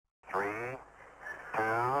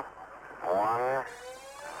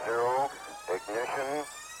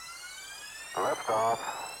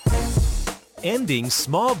ending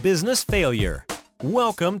small business failure.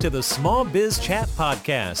 Welcome to the Small Biz Chat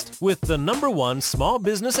Podcast with the #1 small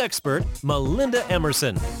business expert, Melinda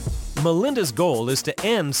Emerson. Melinda's goal is to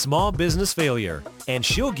end small business failure, and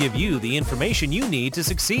she'll give you the information you need to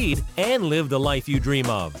succeed and live the life you dream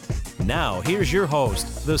of. Now, here's your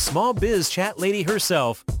host, the Small Biz Chat lady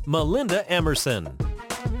herself, Melinda Emerson.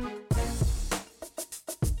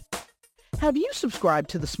 Have you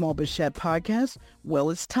subscribed to the Small Biz Chat podcast?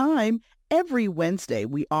 Well, it's time. Every Wednesday,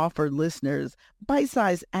 we offer listeners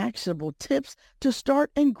bite-sized actionable tips to start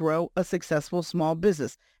and grow a successful small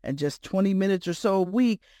business. In just 20 minutes or so a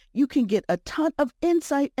week, you can get a ton of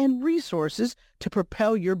insight and resources to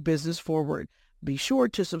propel your business forward. Be sure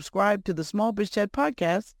to subscribe to the Small Biz Chat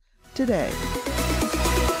podcast today.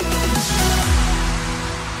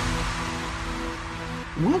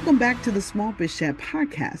 Welcome back to the Small Biz Chat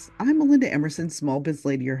podcast. I'm Melinda Emerson, Small Biz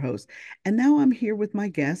Lady, your host. And now I'm here with my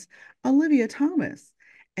guest, Olivia Thomas.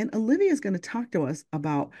 And Olivia is going to talk to us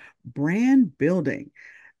about brand building.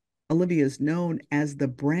 Olivia is known as the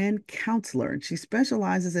brand counselor, and she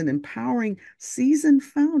specializes in empowering seasoned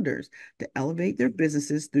founders to elevate their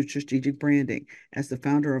businesses through strategic branding. As the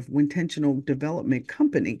founder of Wintentional Development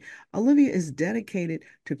Company, Olivia is dedicated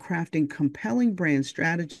to crafting compelling brand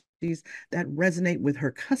strategies that resonate with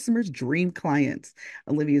her customers' dream clients.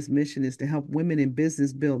 Olivia's mission is to help women in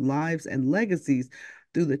business build lives and legacies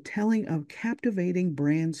through the telling of captivating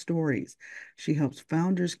brand stories. She helps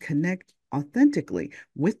founders connect authentically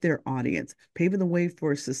with their audience, paving the way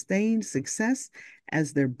for sustained success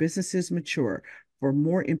as their businesses mature. For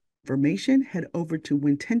more information, head over to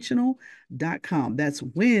wintentional.com. That's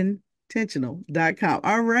wintentional.com.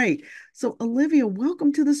 All right. So, Olivia,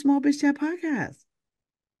 welcome to the Small Biz Chat podcast.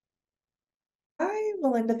 Hi,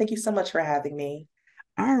 Melinda. Thank you so much for having me.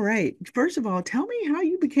 All right. First of all, tell me how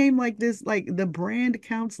you became like this, like the brand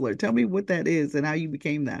counselor. Tell me what that is and how you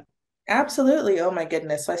became that. Absolutely. Oh my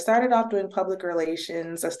goodness. So I started off doing public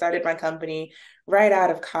relations. I started my company right out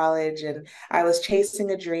of college and I was chasing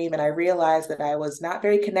a dream and I realized that I was not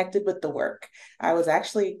very connected with the work. I was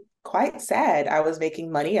actually quite sad. I was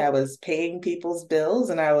making money. I was paying people's bills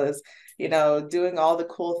and I was, doing all the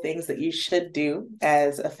cool things that you should do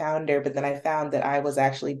as a founder. But then I found that I was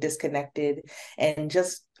actually disconnected and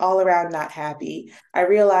just all around not happy. I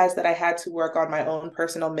realized that I had to work on my own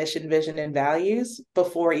personal mission, vision, and values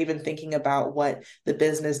before even thinking about what the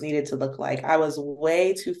business needed to look like. I was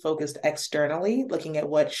way too focused externally, looking at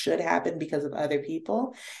what should happen because of other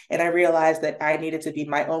people. And I realized that I needed to be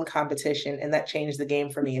my own competition, and that changed the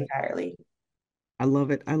game for me entirely. I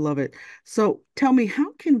love it. I love it. So tell me,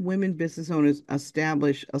 how can women business owners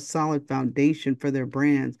establish a solid foundation for their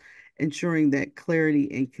brands, ensuring that clarity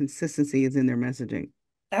and consistency is in their messaging?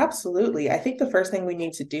 Absolutely. I think the first thing we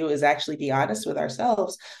need to do is actually be honest with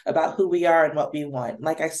ourselves about who we are and what we want.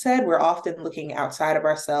 Like I said, we're often looking outside of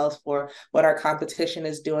ourselves for what our competition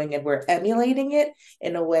is doing, and we're emulating it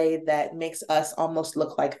in a way that makes us almost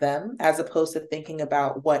look like them, as opposed to thinking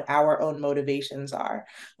about what our own motivations are.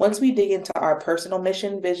 Once we dig into our personal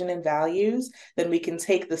mission, vision, and values, then we can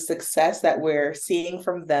take the success that we're seeing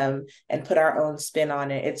from them and put our own spin on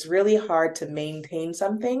it. It's really hard to maintain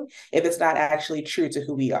something if it's not actually true to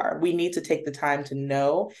who we are. We need to take the time to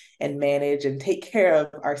know and manage and take care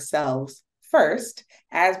of ourselves first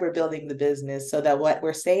as we're building the business so that what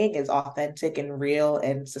we're saying is authentic and real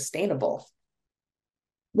and sustainable.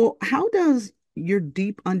 Well, how does your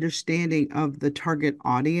deep understanding of the target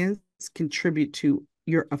audience contribute to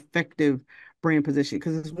your effective brand position?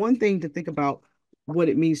 Because it's one thing to think about what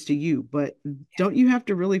it means to you, but don't you have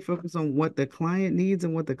to really focus on what the client needs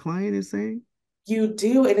and what the client is saying? You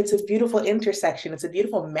do, and it's a beautiful intersection. It's a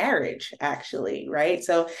beautiful marriage, actually, right?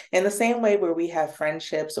 So, in the same way where we have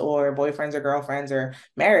friendships or boyfriends or girlfriends or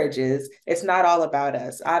marriages, it's not all about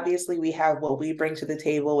us. Obviously, we have what we bring to the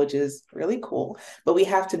table, which is really cool, but we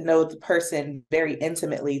have to know the person very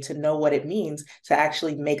intimately to know what it means to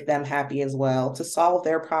actually make them happy as well, to solve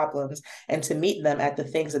their problems, and to meet them at the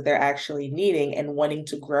things that they're actually needing and wanting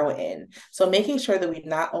to grow in. So, making sure that we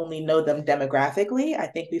not only know them demographically, I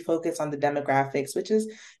think we focus on the demographics, which is,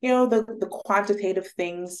 the quantitative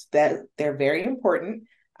things that they're very important,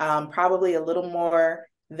 probably a little more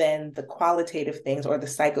than the qualitative things or the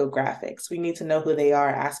psychographics. We need to know who they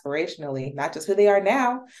are aspirationally, not just who they are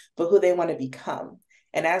now, but who they want to become.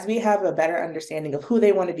 And as we have a better understanding of who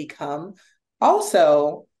they want to become,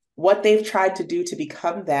 also what they've tried to do to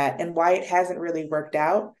become that and why it hasn't really worked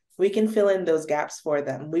out, we can fill in those gaps for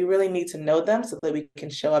them. We really need to know them so that we can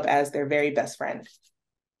show up as their very best friend.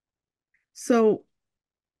 So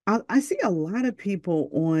I see a lot of people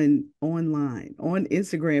online, on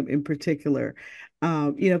Instagram in particular,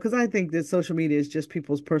 because I think that social media is just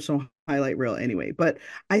people's personal highlight reel anyway. But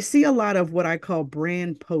I see a lot of what I call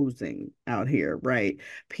brand posing out here, right?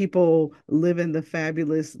 People living the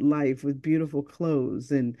fabulous life with beautiful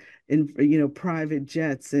clothes and private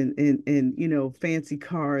jets and fancy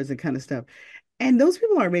cars and kind of stuff. And those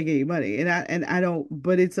people aren't making any money. And I don't,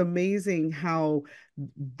 but it's amazing how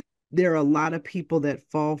there are a lot of people that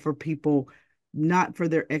fall for people not for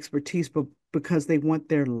their expertise, but because they want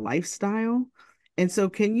their lifestyle. And so,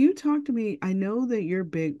 can you talk to me? I know that you're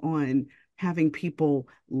big on having people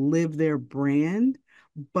live their brand,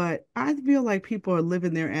 but I feel like people are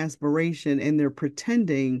living their aspiration and they're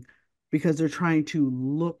pretending because they're trying to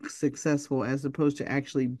look successful as opposed to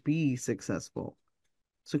actually be successful.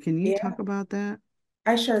 So, can you Yeah. talk about that?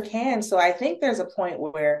 I sure can. So I think there's a point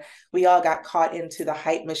where we all got caught into the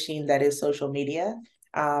hype machine that is social media.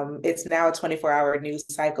 It's now a 24-hour news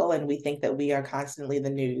cycle, and we think that we are constantly the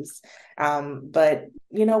news. But,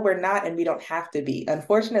 we're not, and we don't have to be.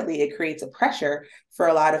 Unfortunately, it creates a pressure for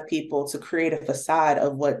a lot of people to create a facade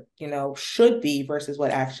of what, should be versus what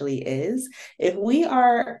actually is. If we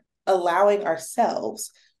are allowing ourselves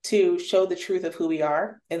to show the truth of who we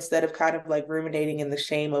are instead of kind of like ruminating in the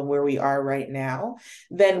shame of where we are right now,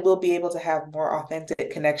 then we'll be able to have more authentic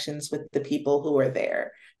connections with the people who are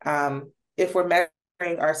there. If we're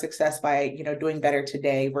measuring our success by, doing better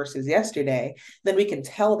today versus yesterday, then we can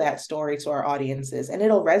tell that story to our audiences and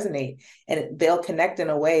it'll resonate and they'll connect in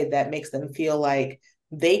a way that makes them feel like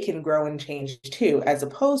they can grow and change too, as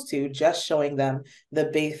opposed to just showing them the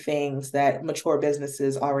big things that mature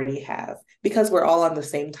businesses already have. Because we're all on the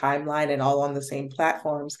same timeline and all on the same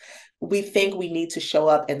platforms, we think we need to show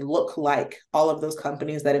up and look like all of those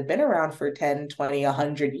companies that have been around for 10, 20,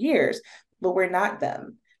 100 years, but we're not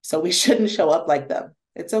them. So we shouldn't show up like them.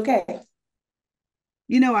 It's okay.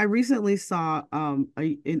 I recently saw an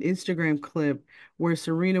Instagram clip where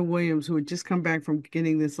Serena Williams, who had just come back from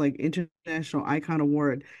getting this like international icon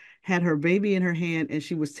award, had her baby in her hand and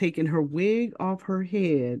she was taking her wig off her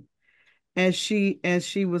head as she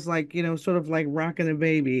was like, sort of like rocking the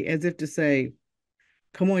baby, as if to say,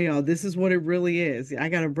 come on, y'all. This is what it really is. I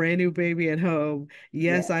got a brand new baby at home.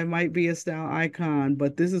 Yes, Yeah. I might be a style icon,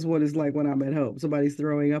 but this is what it's like when I'm at home. Somebody's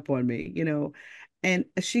throwing up on me. And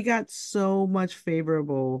she got so much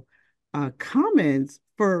favorable comments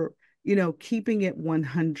for, keeping it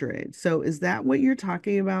 100. So is that what you're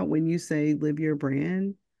talking about when you say live your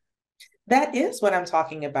brand? That is what I'm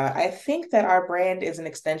talking about. I think that our brand is an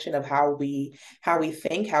extension of how we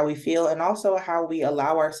think, how we feel, and also how we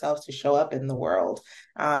allow ourselves to show up in the world.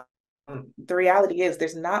 Um, the reality is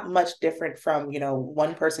there's not much different from,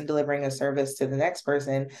 one person delivering a service to the next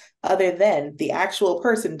person other than the actual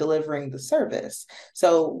person delivering the service.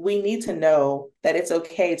 So we need to know that it's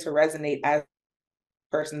okay to resonate as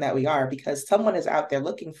person that we are because someone is out there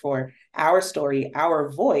looking for our story,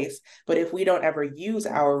 our voice. But if we don't ever use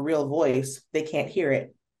our real voice, they can't hear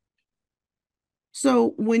it.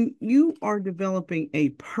 So when you are developing a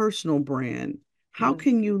personal brand, how Mhm.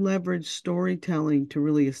 can you leverage storytelling to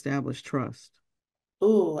really establish trust?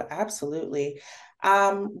 Ooh, absolutely.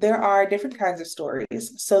 There are different kinds of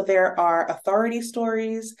stories. So there are authority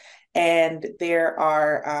stories and there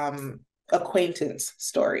are acquaintance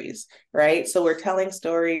stories, right? So we're telling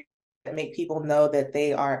stories that make people know that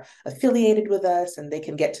they are affiliated with us and they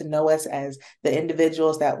can get to know us as the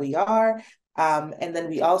individuals that we are. And then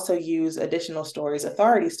we also use additional stories,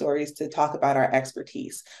 authority stories, to talk about our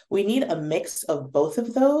expertise. We need a mix of both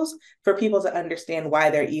of those for people to understand why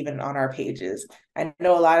they're even on our pages. I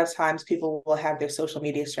know a lot of times people will have their social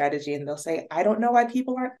media strategy and they'll say, I don't know why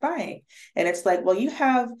people aren't buying. And it's like, well, you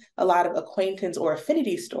have a lot of acquaintance or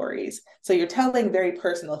affinity stories. So you're telling very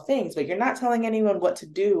personal things, but you're not telling anyone what to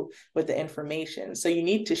do with the information. So you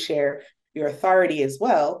need to share your authority as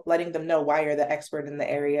well, letting them know why you're the expert in the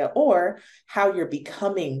area or how you're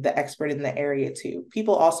becoming the expert in the area too.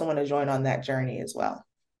 People also want to join on that journey as well.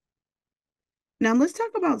 Now let's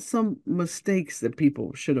talk about some mistakes that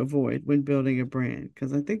people should avoid when building a brand,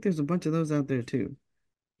 because I think there's a bunch of those out there too.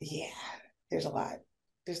 Yeah, there's a lot.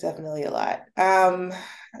 There's definitely a lot.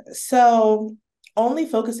 So only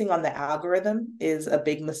focusing on the algorithm is a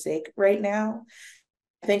big mistake right now.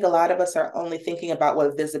 I think a lot of us are only thinking about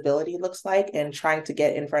what visibility looks like and trying to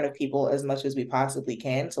get in front of people as much as we possibly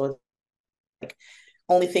can. So it's like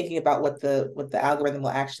only thinking about what the algorithm will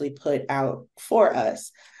actually put out for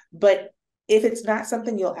us. But if it's not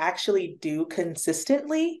something you'll actually do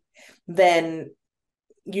consistently, then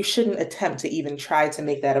you shouldn't attempt to even try to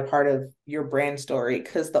make that a part of your brand story,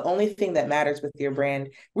 because the only thing that matters with your brand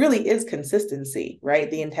really is consistency,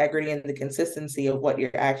 right? The integrity and the consistency of what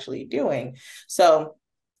you're actually doing. So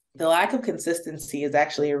the lack of consistency is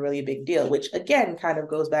actually a really big deal, which again kind of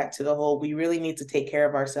goes back to the whole we really need to take care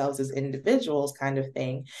of ourselves as individuals kind of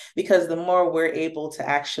thing, because the more we're able to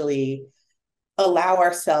actually allow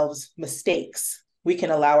ourselves mistakes, we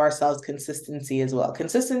can allow ourselves consistency as well.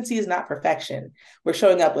 Consistency is not perfection. We're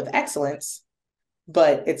showing up with excellence,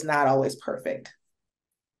 but it's not always perfect.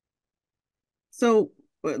 So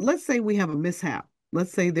let's say we have a mishap.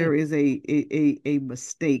 Let's say there is a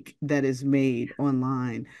mistake that is made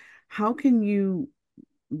online. How can you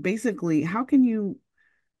how can you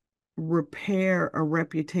repair a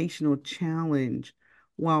reputational challenge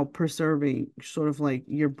while preserving sort of like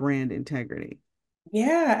your brand integrity?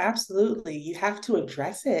 Yeah, absolutely. You have to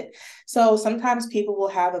address it. So sometimes people will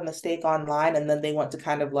have a mistake online and then they want to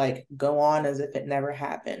kind of like go on as if it never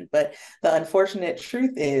happened. But the unfortunate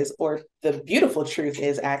truth is, or the beautiful truth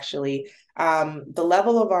is actually, the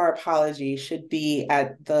level of our apology should be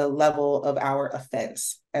at the level of our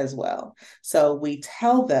offense as well. So we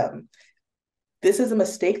tell them, this is a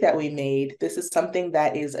mistake that we made. This is something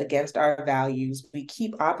that is against our values. We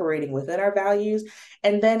keep operating within our values.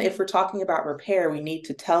 And then if we're talking about repair, we need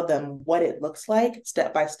to tell them what it looks like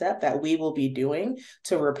step by step that we will be doing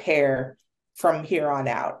to repair from here on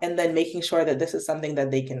out. And then making sure that this is something that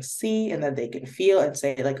they can see and that they can feel and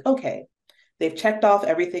say, like, okay, they've checked off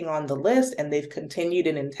everything on the list and they've continued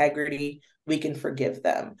in integrity. We can forgive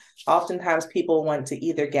them. Oftentimes people want to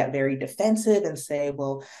either get very defensive and say,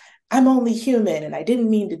 well, I'm only human and I didn't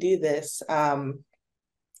mean to do this,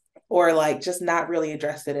 or like just not really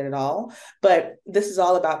address it at all. But this is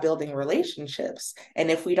all about building relationships. And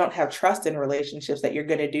if we don't have trust in relationships that you're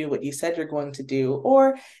going to do what you said you're going to do,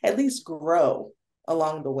 or at least grow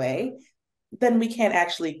along the way, then we can't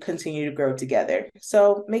actually continue to grow together.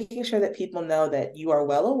 So making sure that people know that you are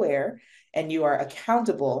well aware and you are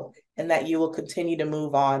accountable and that you will continue to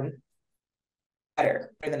move on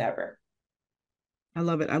better than ever. I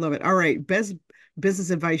love it. I love it. All right. Best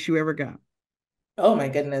business advice you ever got? Oh my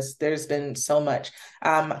goodness, there's been so much.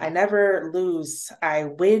 I never lose. I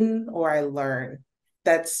win or I learn.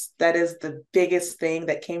 That is the biggest thing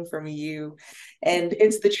that came from you. And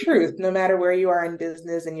it's the truth. No matter where you are in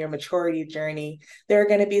business and your maturity journey, there are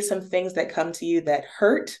going to be some things that come to you that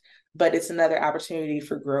hurt, but it's another opportunity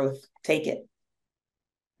for growth. Take it.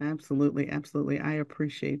 Absolutely. Absolutely. I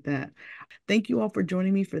appreciate that. Thank you all for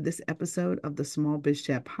joining me for this episode of the Small Biz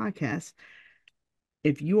Chat podcast.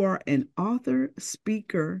 If you are an author,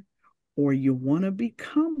 speaker, or you want to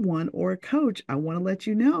become one or a coach, I want to let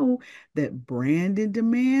you know that Brand in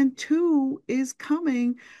Demand 2 is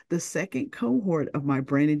coming. The second cohort of my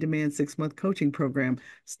Brand in Demand 6-month coaching program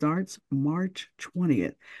starts March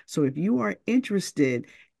 20th. So if you are interested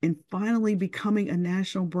in finally becoming a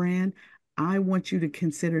national brand, I want you to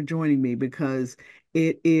consider joining me because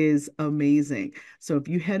it is amazing. So if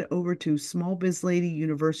you head over to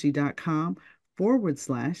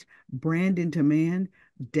smallbizladyuniversity.com/brand in demand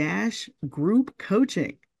group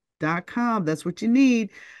coaching.com. That's what you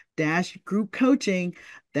need. Group coaching.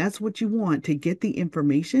 That's what you want to get the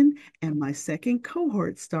information. And my second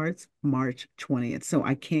cohort starts March 20th. So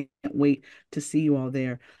I can't wait to see you all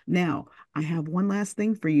there. Now, I have one last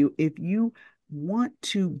thing for you. If you want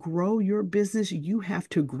to grow your business, you have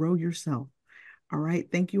to grow yourself. All right.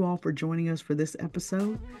 Thank you all for joining us for this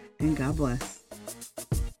episode, and God bless.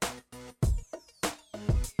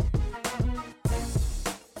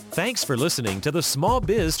 Thanks for listening to the Small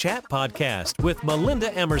Biz Chat podcast with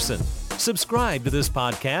Melinda Emerson. Subscribe to this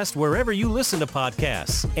podcast wherever you listen to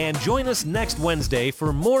podcasts and join us next Wednesday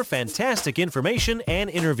for more fantastic information and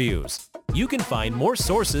interviews. You can find more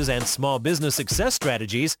sources and small business success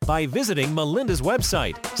strategies by visiting Melinda's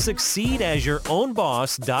website,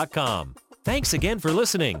 succeedasYourOwnBoss.com. Thanks again for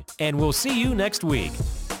listening, and we'll see you next week.